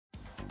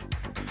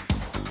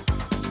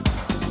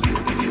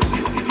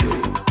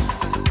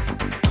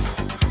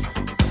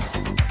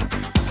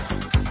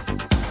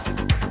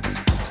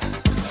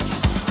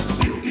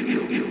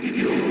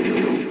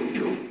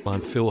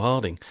Phil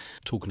Harding,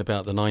 talking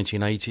about the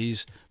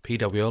 1980s,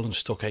 PWL and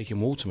Stock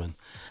Aitken Waterman.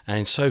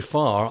 And so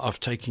far,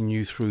 I've taken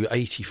you through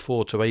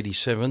 84 to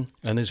 87,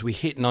 and as we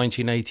hit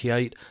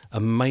 1988, a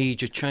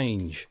major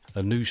change.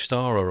 A new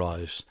star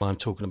arrives. I'm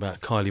talking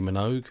about Kylie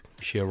Minogue.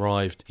 She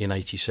arrived in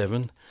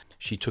 87.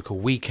 She took a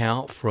week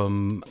out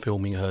from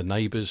filming her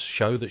Neighbours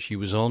show that she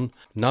was on.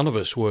 None of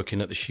us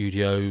working at the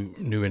studio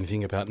knew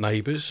anything about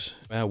Neighbours.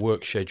 Our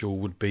work schedule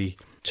would be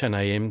 10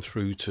 a.m.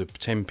 through to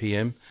 10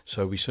 p.m,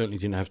 so we certainly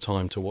didn't have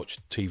time to watch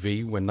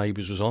TV when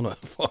Neighbours was on at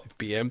 5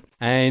 p.m.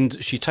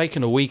 And she'd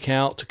taken a week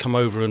out to come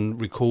over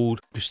and record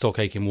with Stock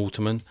Aitken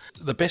Waterman.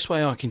 The best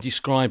way I can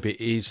describe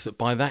it is that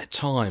by that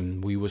time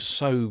we were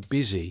so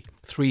busy,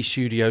 3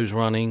 studios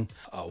running,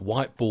 a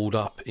whiteboard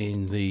up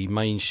in the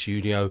main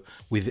studio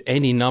with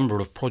any number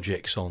of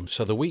projects on.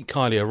 So the week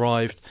Kylie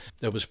arrived,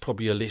 there was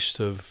probably a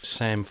list of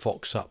Sam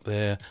Fox up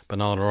there,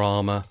 Banana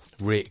Armour,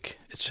 Rick,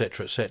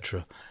 etc.,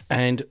 etc.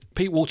 And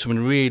Pete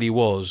Waterman really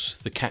was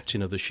the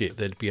captain of the ship.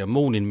 There'd be a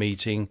morning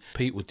meeting.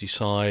 Pete would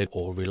decide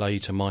or relay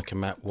to Mike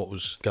and Matt what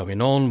was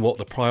going on, what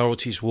the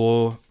priorities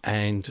were,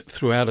 and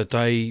throughout a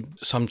day,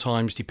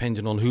 sometimes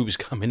depending on who was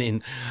coming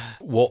in,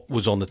 what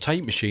was on the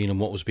tape machine and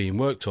what was being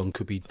worked on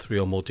could be 3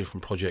 or more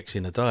different projects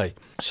in a day.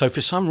 So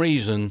for some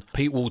reason,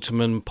 Pete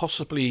Waterman,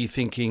 possibly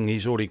thinking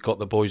he's already got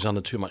the boys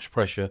under too much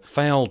pressure,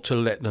 failed to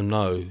let them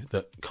know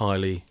that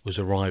Kylie was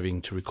arriving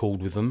to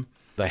record with them.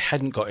 They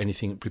hadn't got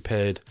anything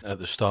prepared at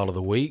the start of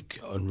the week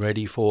and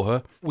ready for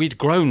her. We'd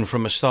grown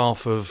from a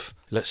staff of,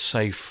 let's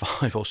say,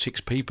 5 or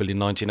 6 people in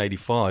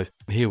 1985.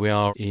 Here we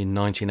are in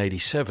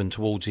 1987,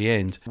 towards the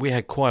end. We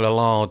had quite a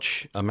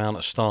large amount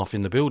of staff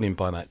in the building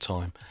by that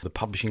time. The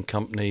publishing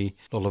company,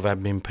 a lot of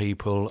admin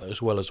people,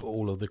 as well as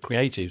all of the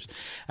creatives.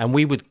 And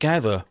we would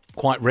gather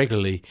quite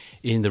regularly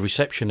in the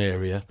reception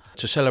area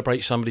to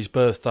celebrate somebody's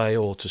birthday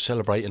or to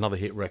celebrate another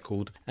hit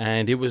record.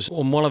 And it was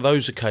on one of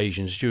those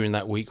occasions during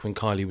that week when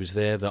Kylie was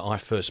there that I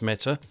first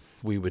met her.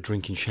 We were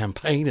drinking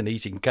champagne and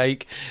eating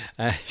cake,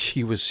 and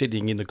she was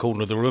sitting in the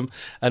corner of the room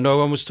and no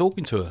one was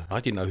talking to her. I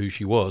didn't know who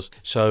she was,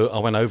 so I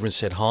went over and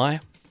said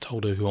hi,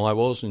 told her who I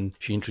was, and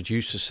she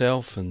introduced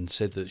herself and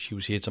said that she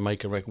was here to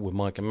make a record with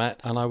Mike and Matt,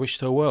 and I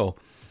wished her well.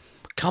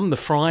 Come the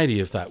Friday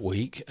of that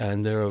week,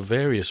 and there are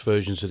various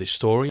versions of this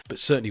story, but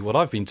certainly what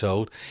I've been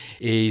told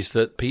is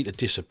that Pete had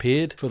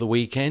disappeared for the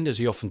weekend, as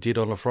he often did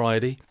on a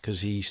Friday,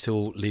 because he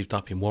still lived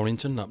up in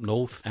Warrington, up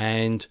north,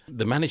 and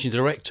the managing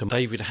director,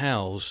 David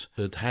Howes,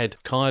 had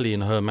Kylie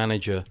and her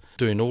manager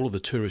doing all of the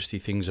touristy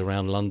things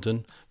around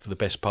London for the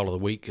best part of the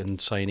week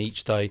and saying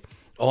each day,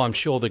 oh, I'm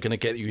sure they're going to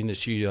get you in the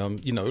studio,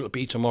 it'll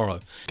be tomorrow.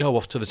 Go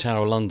off to the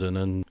Tower of London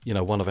and,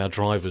 one of our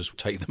drivers will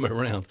take them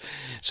around.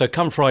 So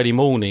come Friday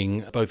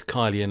morning, both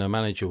Kylie and her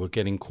manager were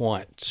getting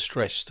quite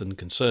stressed and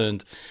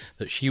concerned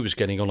that she was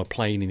getting on a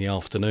plane in the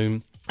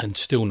afternoon and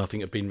still nothing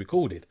had been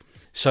recorded.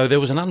 So there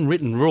was an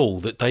unwritten rule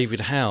that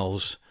David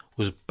Howes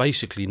was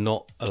basically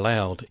not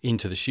allowed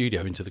into the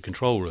studio, into the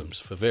control rooms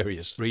for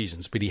various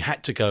reasons. But he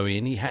had to go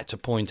in, he had to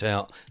point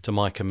out to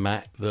Mike and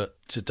Matt that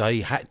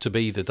today had to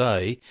be the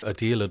day a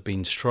deal had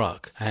been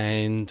struck.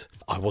 And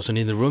I wasn't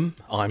in the room.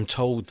 I'm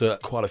told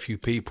that quite a few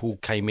people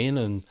came in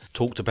and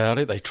talked about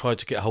it. They tried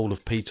to get hold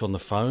of Pete on the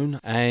phone.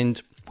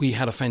 And we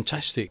had a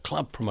fantastic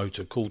club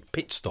promoter called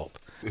Pit Stop,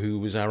 who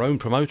was our own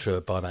promoter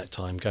by that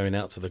time, going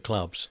out to the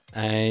clubs.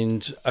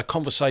 And a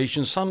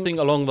conversation, something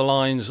along the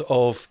lines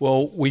of,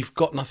 well, we've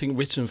got nothing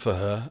written for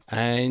her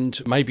and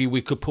maybe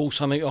we could pull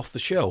something off the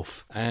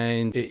shelf.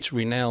 And it's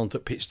renowned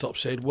that Pit Stop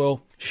said,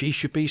 well, she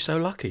should be so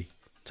lucky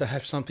to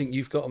have something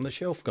you've got on the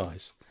shelf,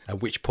 guys. At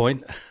which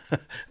point,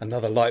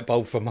 another light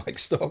bulb for Mike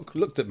Stock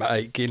looked at Matt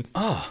Aitken.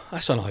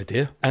 That's an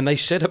idea. And they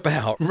set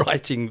about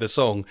writing the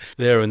song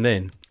there and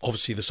then.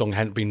 Obviously, the song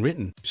hadn't been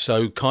written.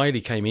 So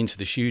Kylie came into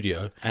the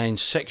studio and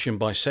section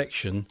by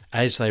section,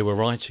 as they were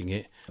writing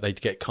it,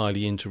 they'd get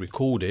Kylie in to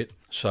record it.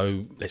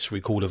 So let's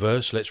record a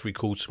verse, let's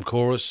record some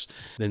chorus,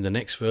 then the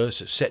next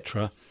verse,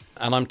 etc.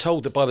 And I'm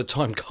told that by the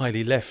time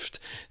Kylie left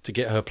to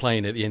get her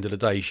plane at the end of the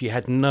day, she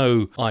had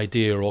no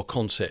idea or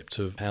concept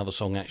of how the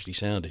song actually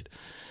sounded.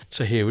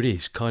 So here it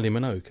is, Kylie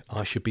Minogue,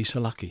 I Should Be So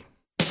Lucky.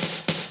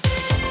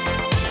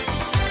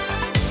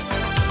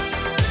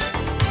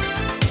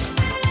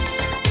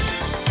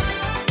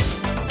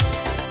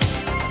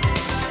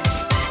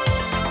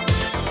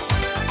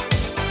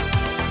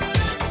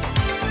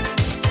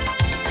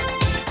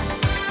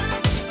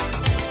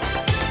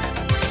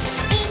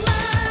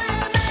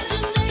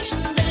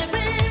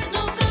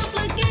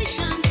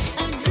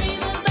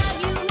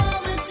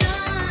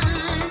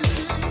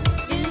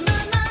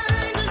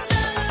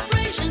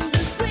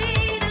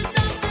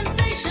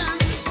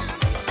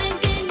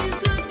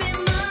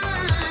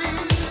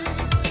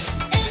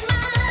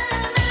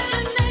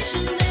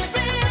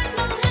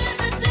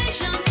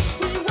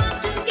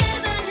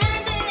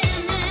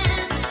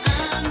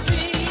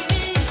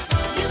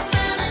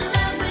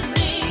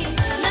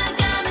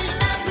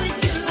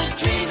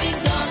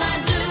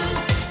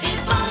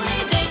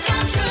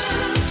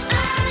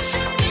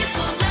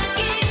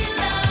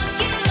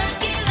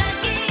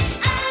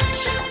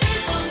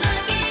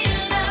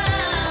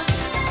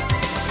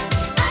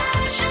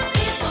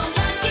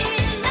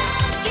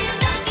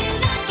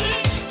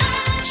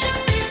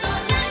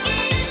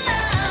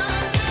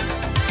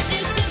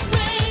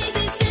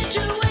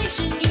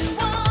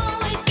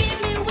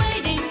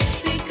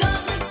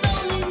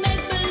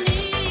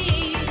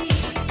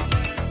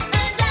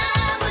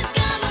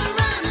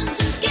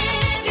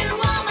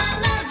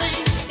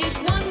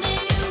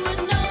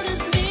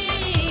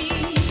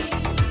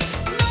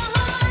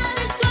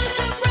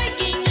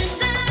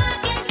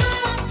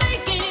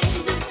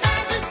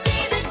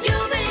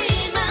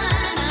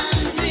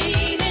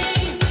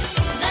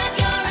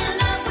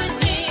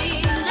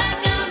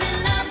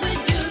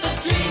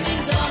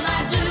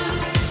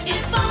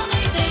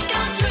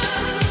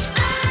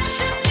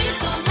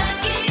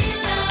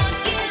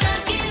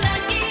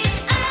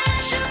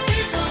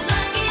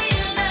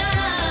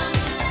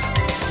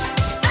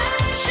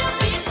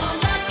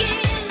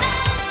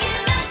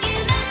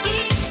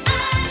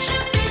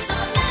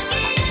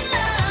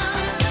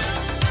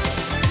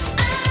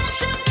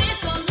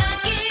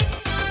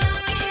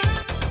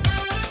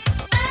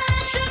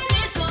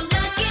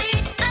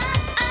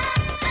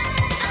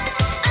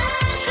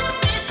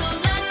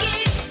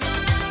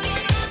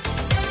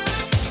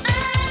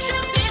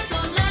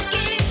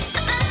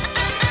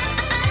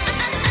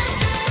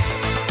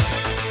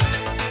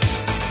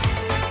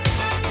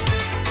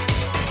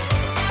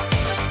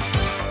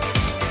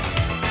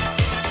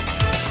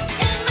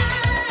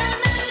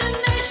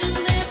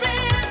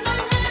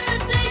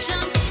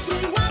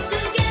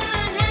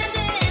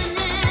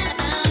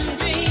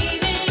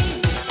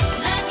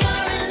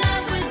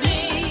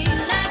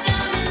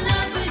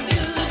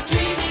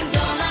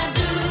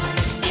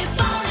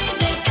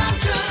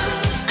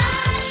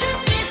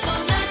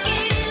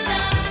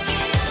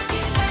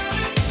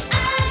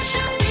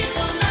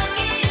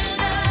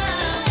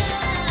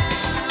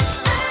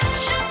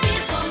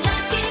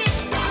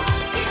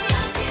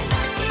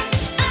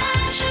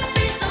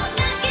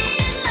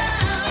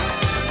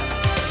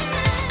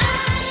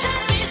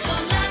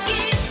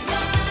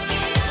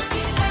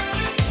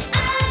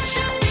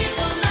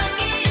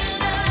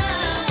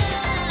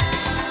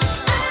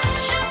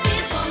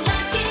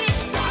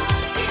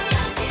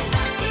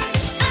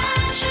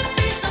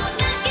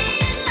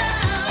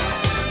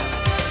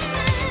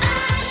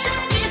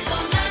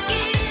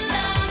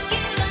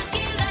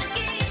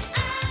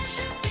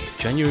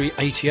 January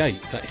 88,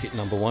 that hit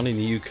number one in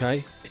the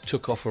UK. It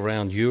took off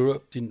around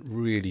Europe, didn't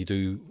really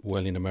do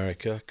well in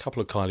America. A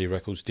couple of Kylie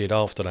records did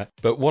after that.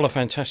 But what a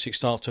fantastic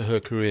start to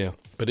her career.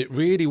 But it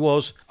really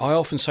was, I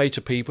often say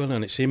to people,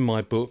 and it's in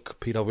my book,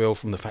 PWL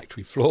from the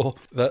Factory Floor,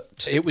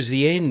 that it was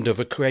the end of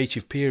a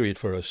creative period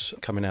for us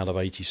coming out of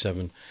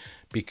 87.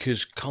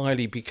 Because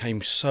Kylie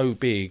became so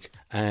big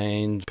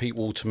and Pete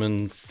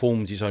Waterman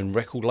formed his own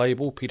record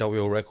label,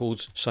 PWL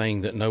Records, saying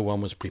that no one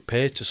was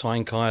prepared to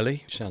sign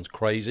Kylie. Sounds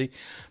crazy,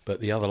 but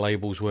the other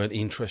labels weren't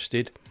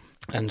interested.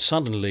 And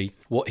suddenly,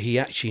 what he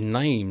actually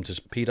named as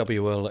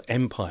PWL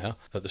Empire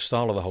at the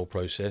start of the whole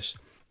process,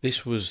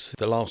 this was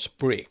the last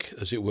brick,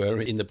 as it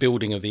were, in the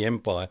building of the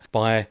empire.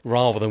 By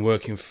rather than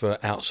working for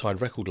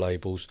outside record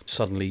labels,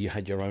 suddenly you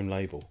had your own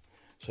label.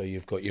 So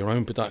you've got your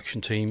own production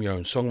team, your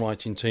own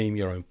songwriting team,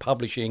 your own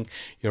publishing,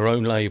 your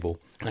own label.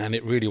 And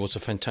it really was a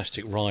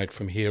fantastic ride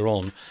from here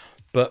on.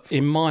 But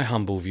in my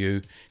humble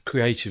view,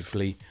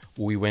 creatively,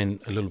 we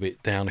went a little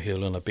bit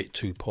downhill and a bit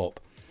too pop.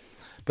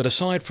 But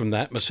aside from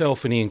that,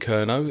 myself and Ian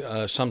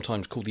Kerno,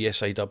 sometimes called the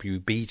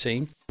SAWB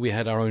team, we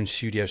had our own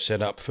studio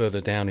set up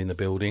further down in the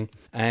building.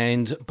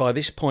 And by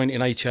this point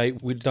in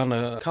 88, we'd done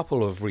a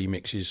couple of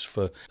remixes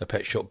for the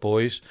Pet Shop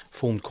Boys,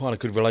 formed quite a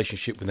good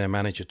relationship with their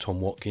manager,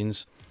 Tom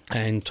Watkins.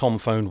 And Tom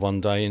phoned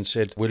one day and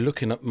said, we're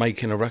looking at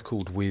making a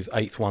record with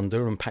Eighth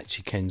Wonder and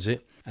Patsy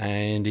Kensit.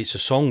 And it's a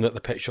song that the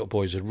Pet Shop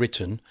Boys had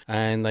written,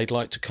 and they'd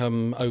like to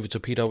come over to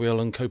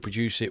PWL and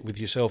co-produce it with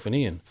yourself and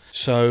Ian.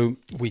 So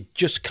we'd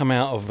just come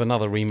out of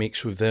another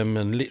remix with them,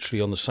 and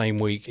literally on the same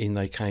week in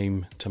they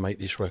came to make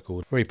this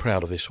record. Very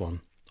proud of this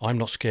one. I'm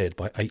Not Scared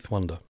by Eighth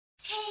Wonder.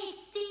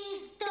 Take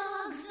these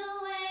dogs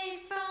away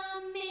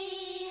from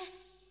me.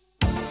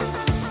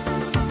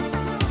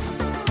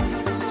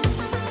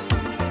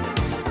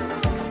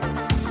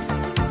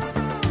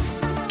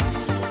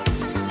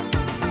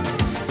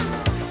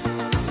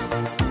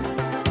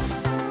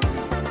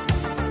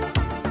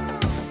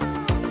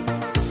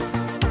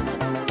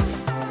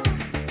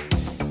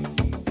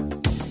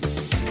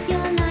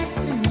 Your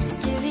life's a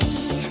mystery,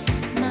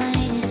 mine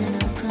is an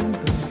open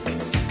book.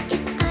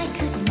 If I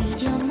could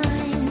read your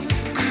mind,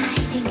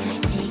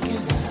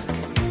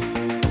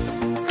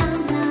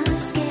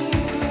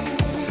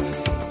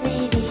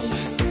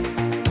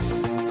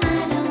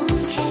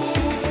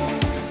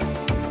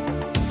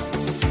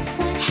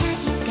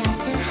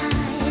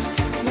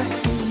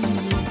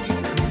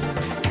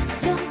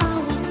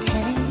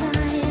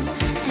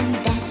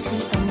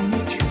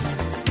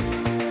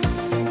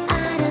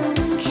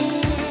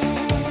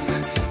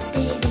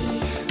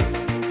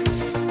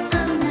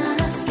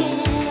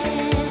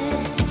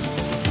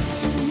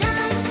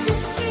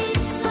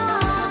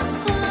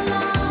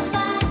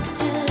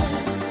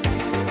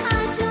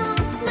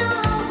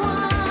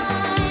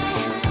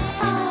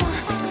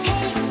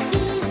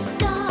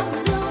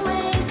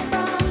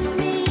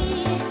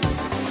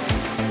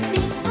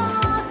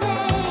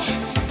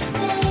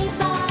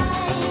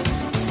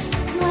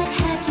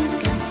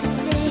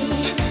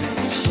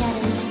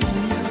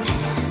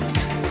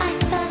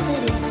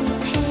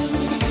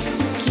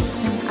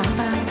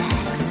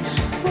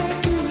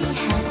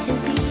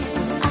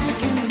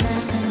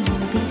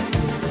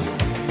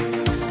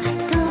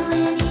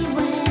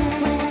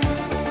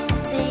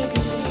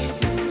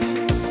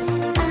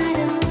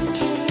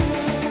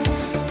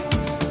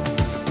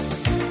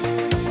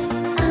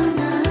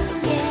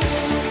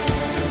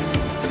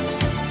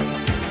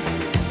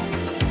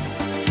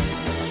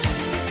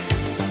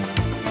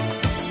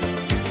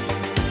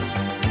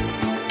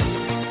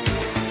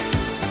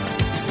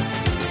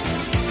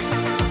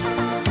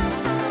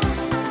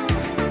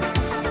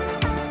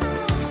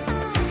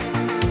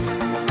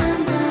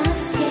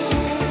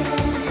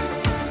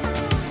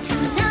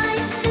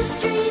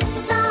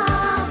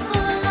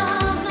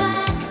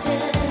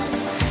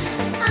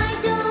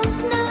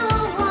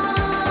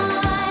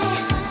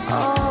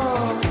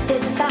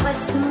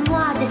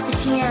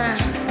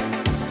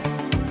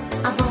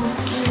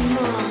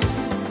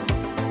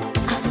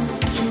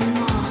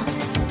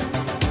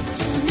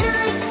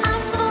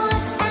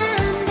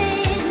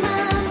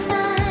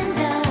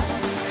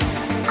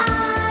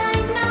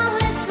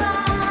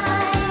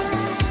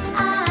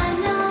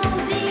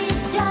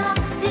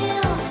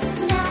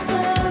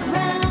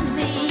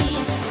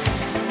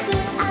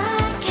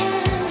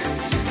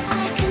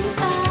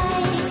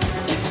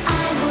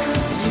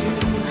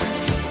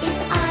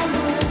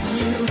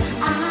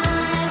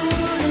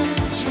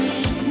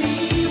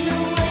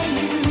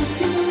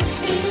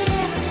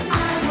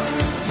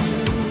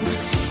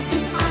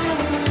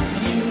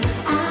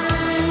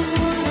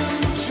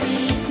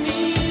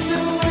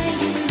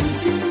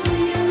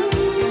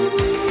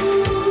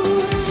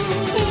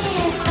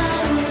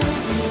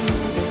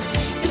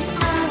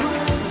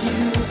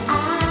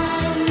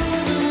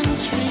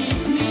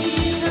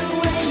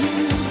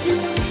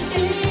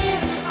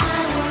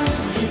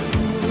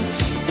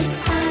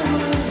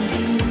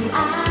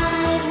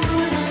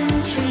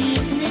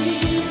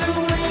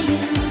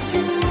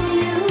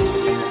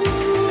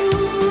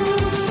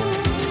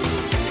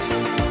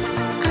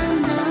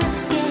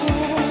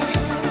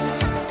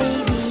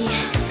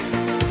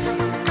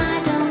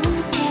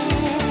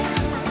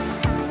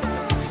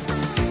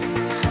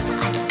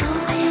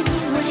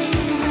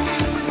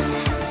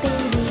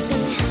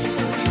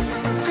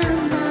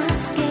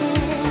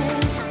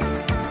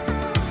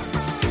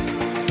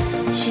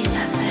 She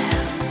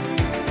m'appelle.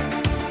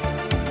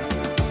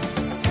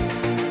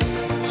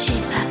 She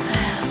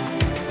m'appelle.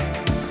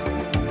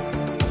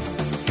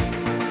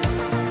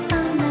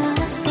 I'm not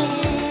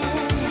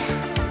scared,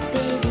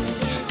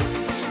 baby.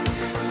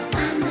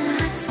 I'm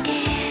not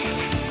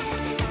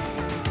scared.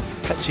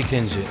 Patsy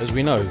Kensit, as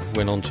we know,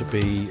 went on to be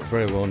a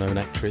very well-known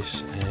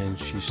actress, and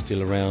she's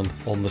still around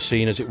on the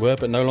scene, as it were,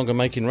 but no longer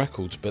making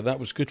records. But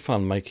that was good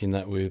fun, making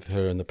that with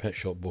her and the Pet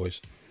Shop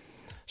Boys.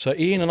 So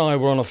Ian and I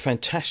were on a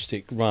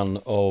fantastic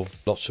run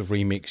of lots of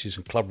remixes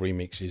and club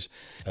remixes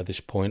at this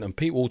point, and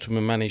Pete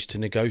Waterman managed to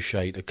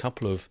negotiate a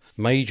couple of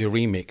major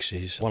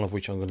remixes, one of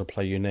which I'm going to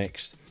play you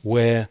next,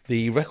 where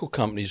the record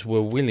companies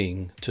were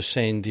willing to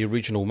send the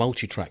original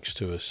multi-tracks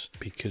to us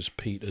because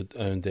Pete had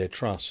earned their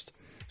trust.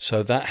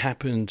 So that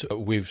happened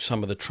with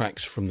some of the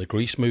tracks from the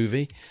Grease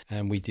movie,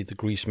 and we did the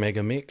Grease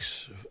Mega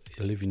Mix,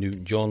 Olivia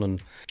Newton-John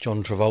and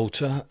John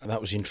Travolta.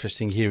 That was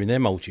interesting hearing their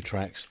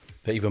multi-tracks.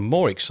 But even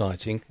more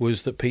exciting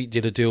was that Pete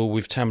did a deal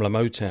with Tamla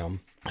Motown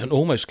and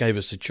almost gave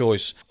us the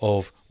choice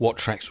of what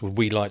tracks would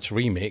we like to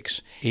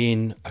remix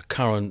in a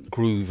current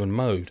groove and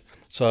mode.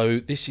 So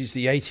this is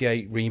the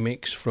 88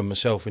 remix from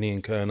myself and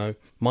Ian Curnow,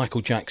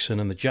 Michael Jackson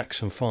and the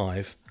Jackson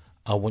 5,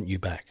 I Want You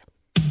Back.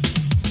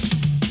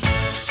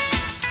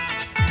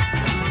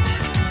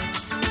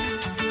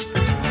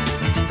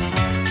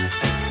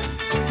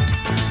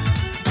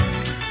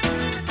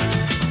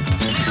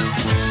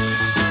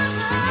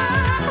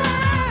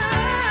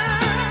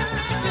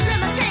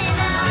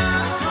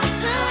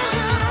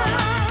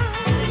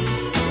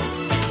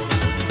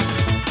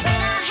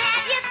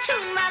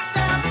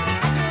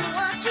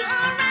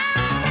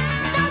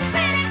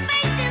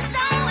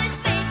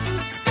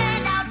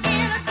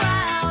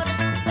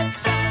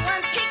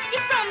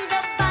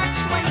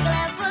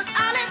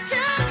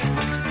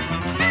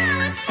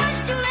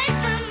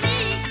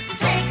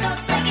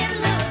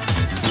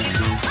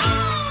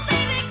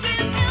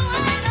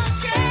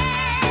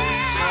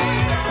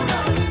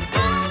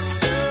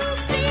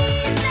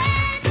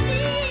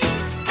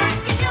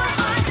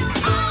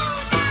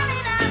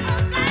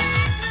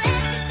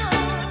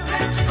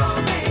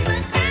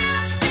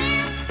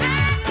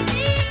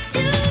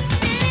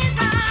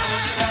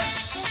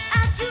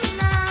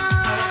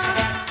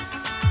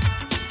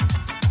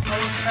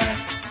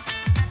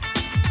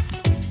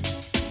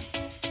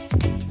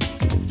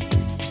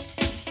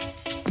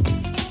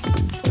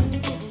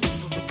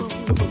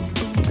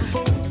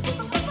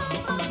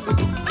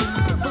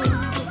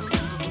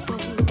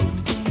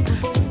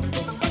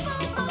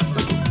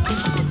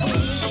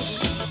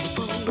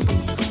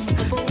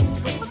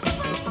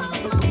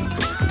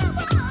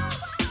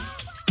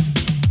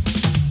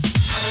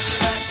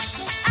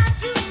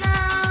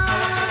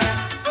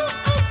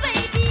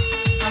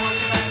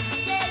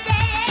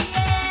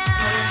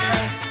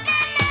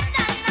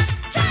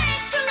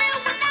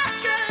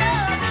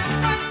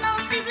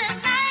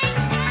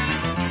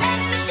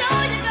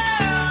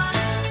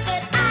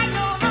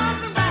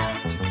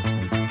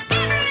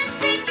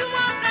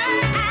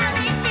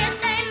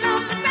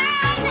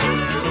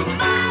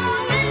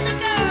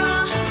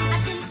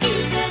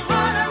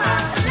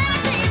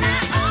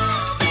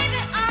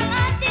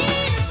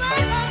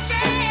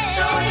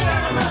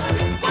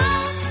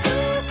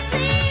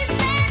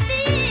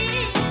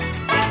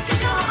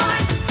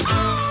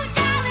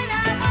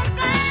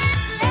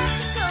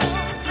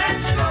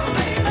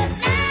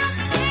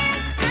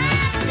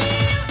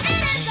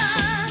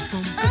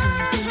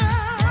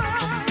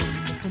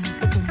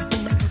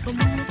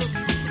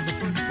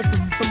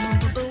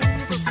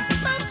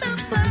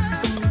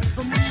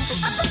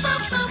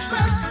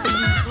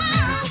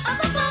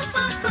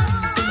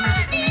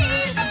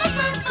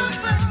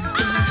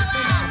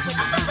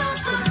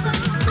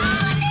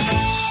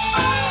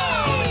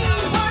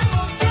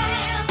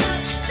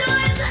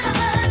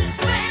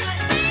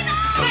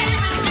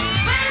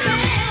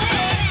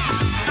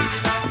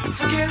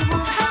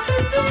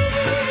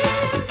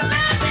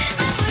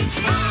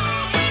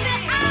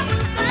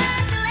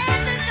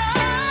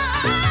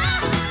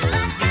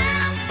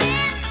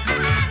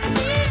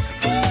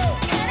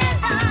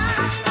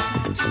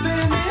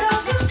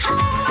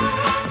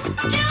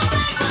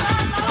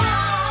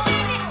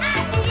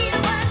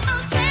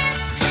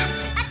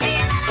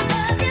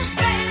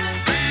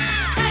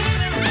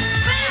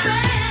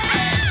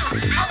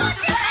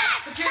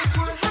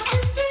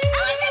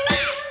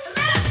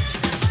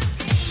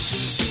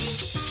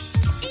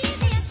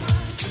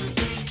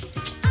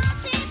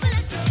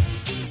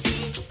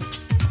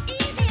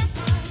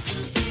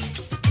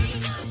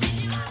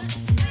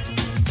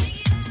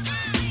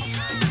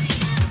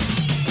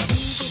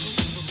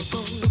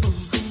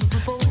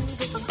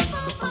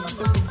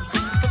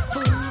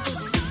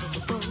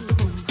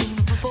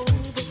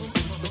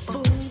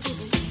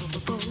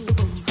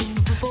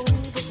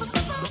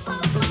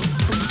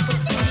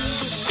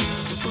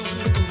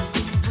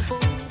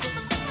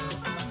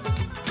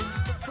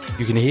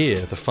 You can hear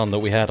the fun that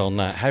we had on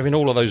that. Having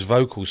all of those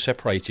vocals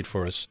separated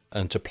for us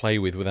and to play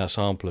with our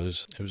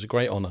samplers, it was a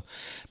great honour.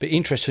 But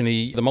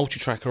interestingly, the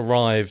multi-track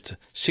arrived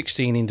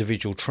 16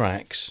 individual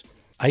tracks,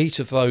 8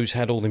 of those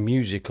had all the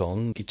music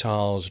on,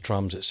 guitars,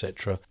 drums,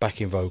 etc.,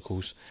 backing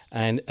vocals.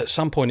 And at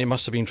some point it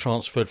must have been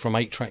transferred from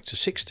 8-track to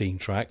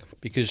 16-track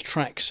because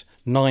tracks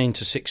 9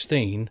 to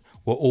 16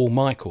 were all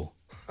Michael.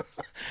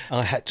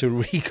 I had to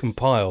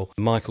recompile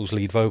Michael's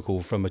lead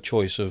vocal from a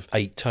choice of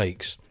 8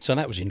 takes. So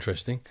that was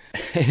interesting.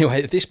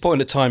 Anyway, at this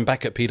point of time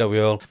back at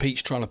PWL,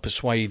 Pete's trying to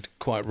persuade,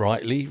 quite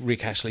rightly,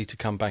 Rick Astley to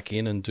come back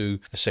in and do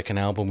a second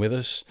album with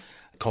us.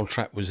 The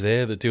contract was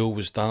there, the deal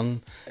was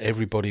done.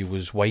 Everybody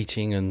was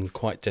waiting and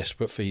quite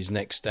desperate for his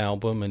next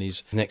album and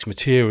his next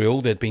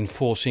material. There'd been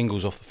 4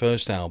 singles off the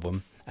first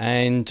album.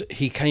 And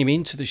he came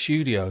into the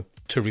studio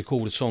to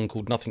record a song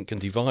called Nothing Can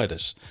Divide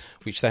Us,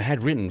 which they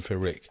had written for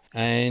Rick.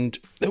 And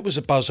there was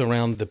a buzz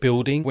around the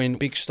building when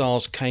big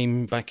stars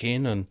came back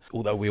in, and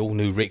although we all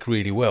knew Rick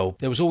really well,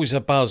 there was always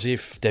a buzz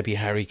if Debbie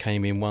Harry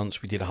came in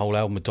once. We did a whole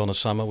album of Donna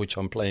Summer, which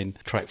I'm playing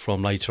a track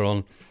from later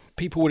on.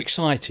 People were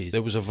excited.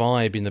 There was a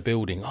vibe in the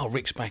building. Oh,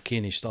 Rick's back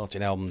in, he's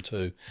starting album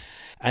 2.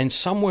 And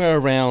somewhere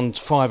around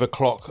 5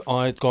 o'clock,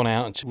 I'd gone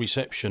out into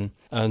reception,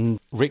 and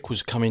Rick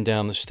was coming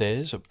down the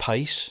stairs at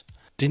pace,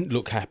 didn't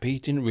look happy,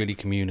 didn't really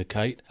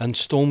communicate, and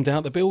stormed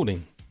out the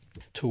building.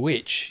 To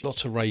which,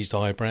 lots of raised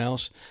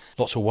eyebrows,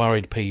 lots of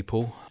worried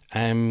people,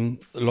 and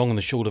the long and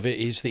the short of it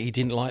is that he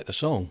didn't like the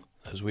song.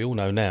 As we all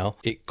know now,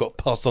 it got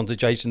passed on to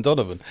Jason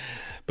Donovan.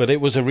 But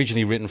it was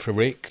originally written for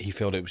Rick. He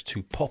felt it was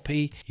too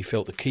poppy, he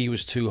felt the key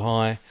was too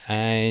high,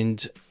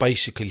 and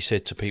basically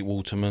said to Pete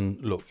Waterman,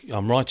 look,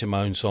 I'm writing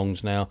my own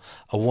songs now,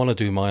 I want to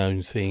do my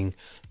own thing,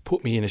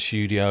 put me in a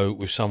studio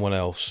with someone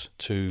else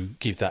to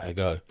give that a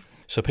go.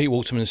 So Pete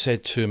Waterman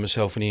said to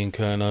myself and Ian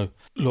Kerno,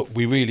 look,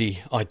 we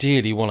really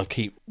ideally want to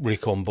keep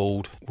Rick on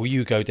board. Will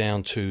you go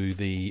down to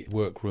the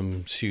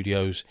Workroom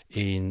Studios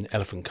in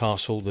Elephant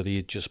Castle that he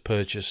had just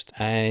purchased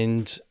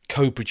and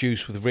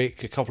co-produce with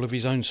Rick a couple of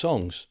his own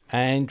songs?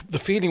 And the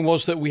feeling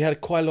was that we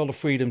had quite a lot of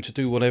freedom to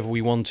do whatever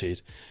we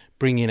wanted,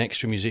 bring in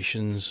extra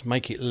musicians,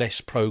 make it less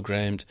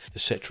programmed,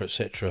 etc.,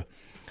 etc.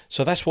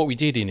 So that's what we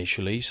did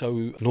initially.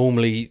 So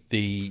normally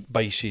the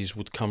basses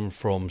would come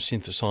from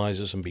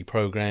synthesizers and be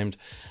programmed,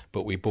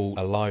 but we brought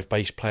a live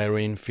bass player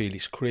in,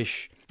 Felix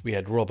Krish. We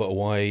had Robert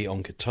Away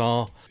on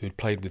guitar, who'd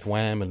played with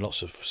Wham and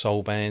lots of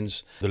soul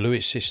bands. The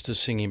Lewis sisters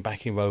singing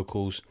backing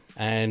vocals.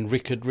 And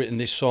Rick had written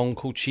this song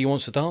called She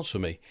Wants to Dance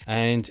With Me.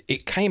 And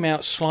it came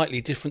out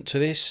slightly different to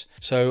this.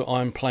 So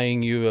I'm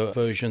playing you a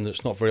version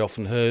that's not very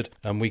often heard,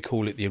 and we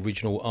call it the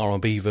original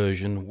R&B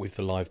version with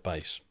the live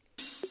bass.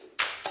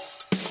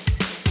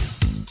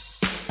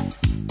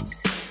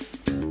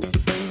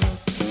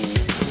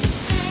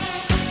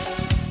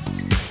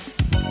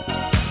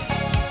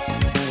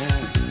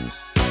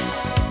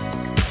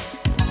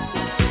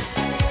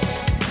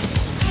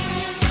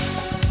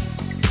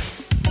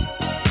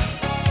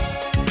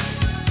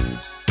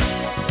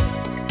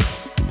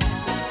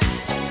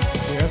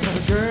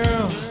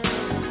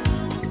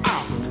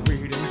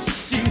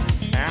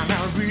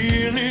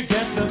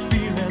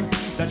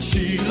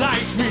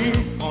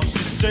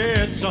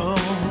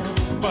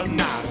 But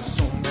not in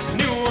so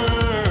many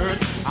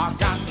words. I've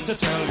got to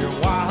tell you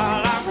what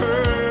I've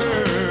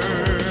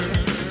heard.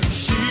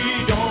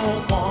 She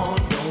don't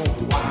want no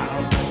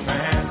wild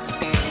romance.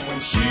 When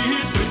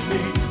she's with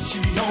me, she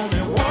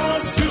only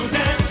wants to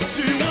dance.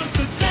 She wants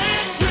to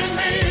dance with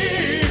me,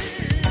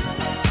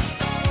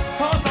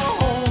 'cause I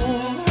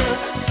hold her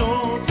so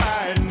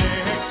tight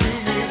next to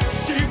me.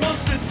 She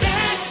wants to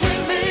dance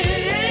with me,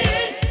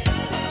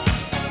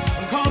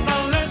 'cause I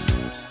let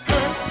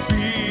her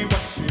be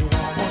what she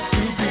wants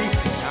to be.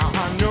 Now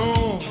I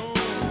know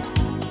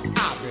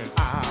I've been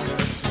out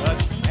of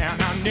touch, and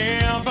I never